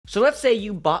So let's say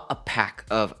you bought a pack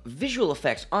of visual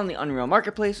effects on the Unreal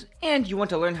Marketplace and you want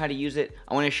to learn how to use it.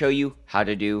 I want to show you how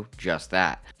to do just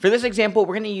that. For this example,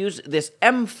 we're going to use this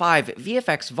M5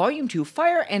 VFX Volume 2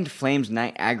 Fire and Flames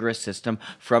Niagara system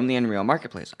from the Unreal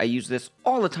Marketplace. I use this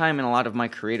all the time in a lot of my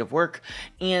creative work,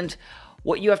 and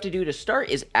what you have to do to start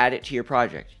is add it to your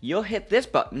project. You'll hit this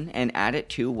button and add it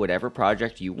to whatever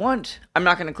project you want. I'm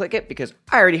not going to click it because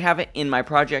I already have it in my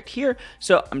project here,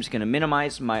 so I'm just going to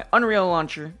minimize my Unreal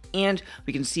launcher, and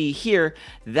we can see here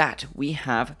that we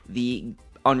have the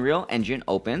Unreal Engine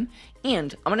open,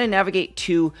 and I'm going to navigate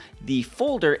to the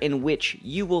folder in which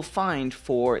you will find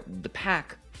for the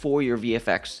pack for your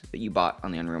VFX that you bought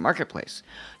on the Unreal Marketplace.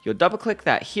 You'll double click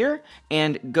that here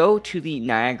and go to the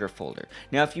Niagara folder.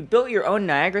 Now, if you built your own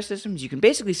Niagara systems, you can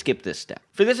basically skip this step.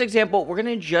 For this example, we're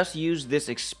gonna just use this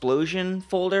explosion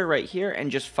folder right here and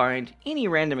just find any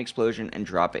random explosion and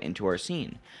drop it into our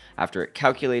scene. After it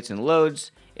calculates and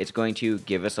loads, it's going to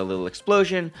give us a little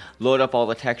explosion, load up all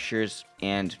the textures,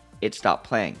 and it stopped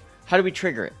playing. How do we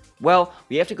trigger it? Well,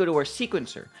 we have to go to our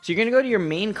sequencer. So you're gonna go to your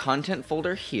main content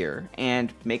folder here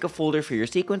and make a folder for your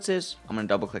sequences. I'm gonna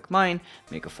double click mine,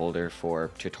 make a folder for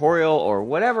tutorial or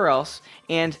whatever else,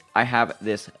 and I have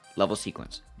this level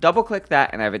sequence. Double click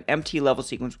that and I have an empty level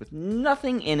sequence with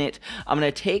nothing in it. I'm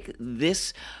gonna take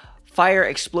this fire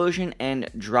explosion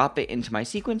and drop it into my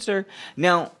sequencer.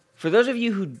 Now, for those of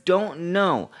you who don't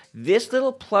know, this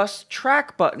little plus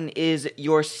track button is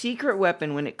your secret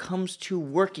weapon when it comes to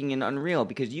working in Unreal,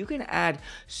 because you can add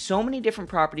so many different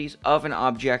properties of an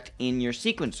object in your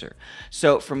sequencer.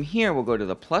 So from here, we'll go to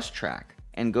the plus track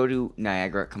and go to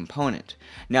Niagara component.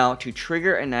 Now, to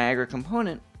trigger a Niagara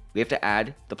component, we have to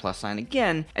add the plus sign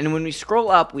again, and when we scroll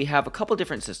up, we have a couple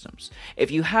different systems. If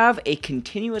you have a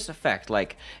continuous effect,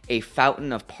 like a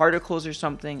fountain of particles or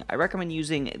something, I recommend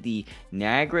using the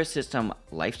Niagara system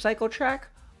lifecycle track,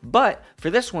 but for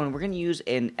this one, we're gonna use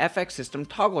an FX system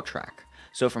toggle track.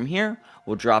 So from here,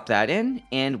 we'll drop that in,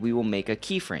 and we will make a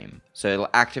keyframe. So it'll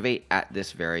activate at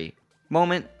this very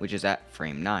moment, which is at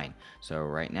frame 9. So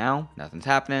right now, nothing's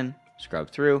happening, scrub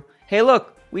through. Hey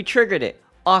look, we triggered it,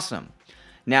 awesome.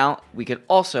 Now, we could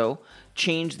also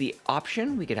change the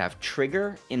option. We could have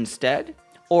trigger instead,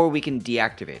 or we can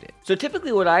deactivate it. So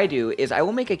typically what I do is I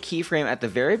will make a keyframe at the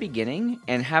very beginning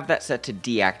and have that set to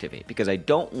deactivate because I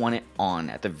don't want it on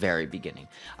at the very beginning.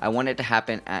 I want it to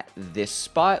happen at this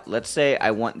spot. Let's say I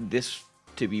want this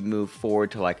to be moved forward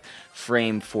to like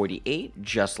frame 48,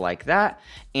 just like that.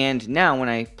 And now when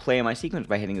I play my sequence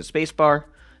by hitting the spacebar,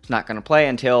 it's not gonna play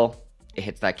until it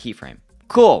hits that keyframe.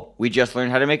 Cool, we just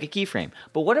learned how to make a keyframe.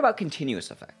 But what about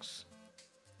continuous effects?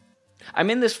 I'm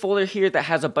in this folder here that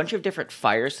has a bunch of different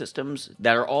fire systems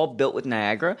that are all built with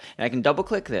Niagara, and I can double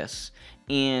click this,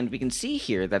 and we can see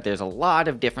here that there's a lot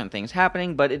of different things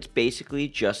happening, but it's basically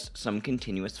just some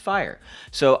continuous fire.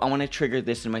 So I want to trigger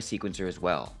this in my sequencer as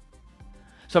well.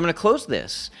 So I'm going to close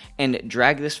this and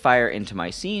drag this fire into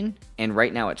my scene, and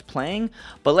right now it's playing,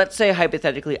 but let's say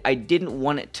hypothetically I didn't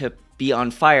want it to be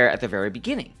on fire at the very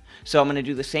beginning. So I'm going to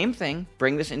do the same thing,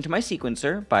 bring this into my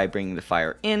sequencer by bringing the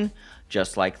fire in,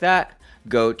 just like that,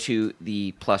 go to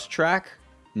the plus track,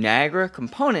 Niagara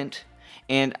component,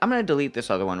 and I'm going to delete this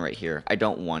other one right here. I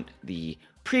don't want the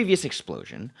previous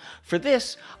explosion. For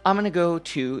this, I'm going to go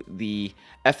to the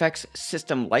FX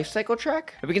system lifecycle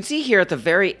track. And we can see here at the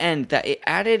very end that it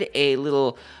added a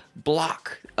little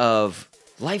block of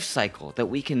life cycle that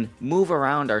we can move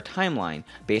around our timeline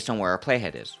based on where our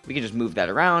playhead is. We can just move that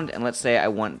around, and let's say I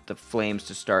want the flames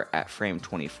to start at frame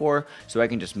 24, so I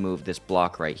can just move this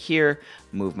block right here,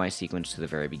 move my sequence to the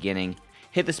very beginning,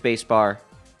 hit the space bar,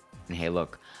 and hey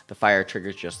look, the fire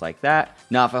triggers just like that.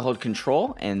 Now if I hold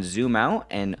control and zoom out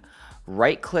and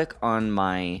right click on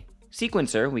my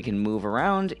sequencer, we can move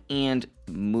around and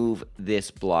move this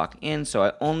block in. So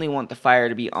I only want the fire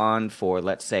to be on for,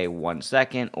 let's say, 1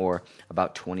 second or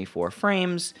about 24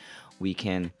 frames. We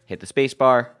can hit the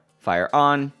spacebar, fire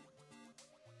on,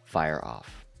 fire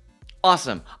off.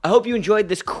 Awesome. I hope you enjoyed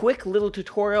this quick little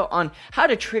tutorial on how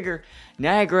to trigger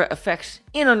Niagara effects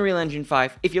in Unreal Engine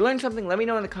 5. If you learned something, let me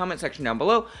know in the comment section down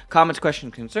below. Comments,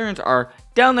 questions, concerns are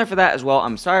down there for that as well.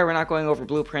 I'm sorry we're not going over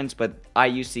blueprints, but I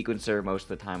use Sequencer most of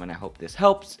the time, and I hope this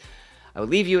helps. I will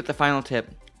leave you with the final tip.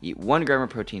 Eat 1 gram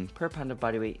of protein per pound of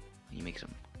body weight, and you make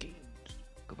some gains.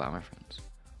 Goodbye, my friends.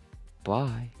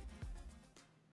 Bye.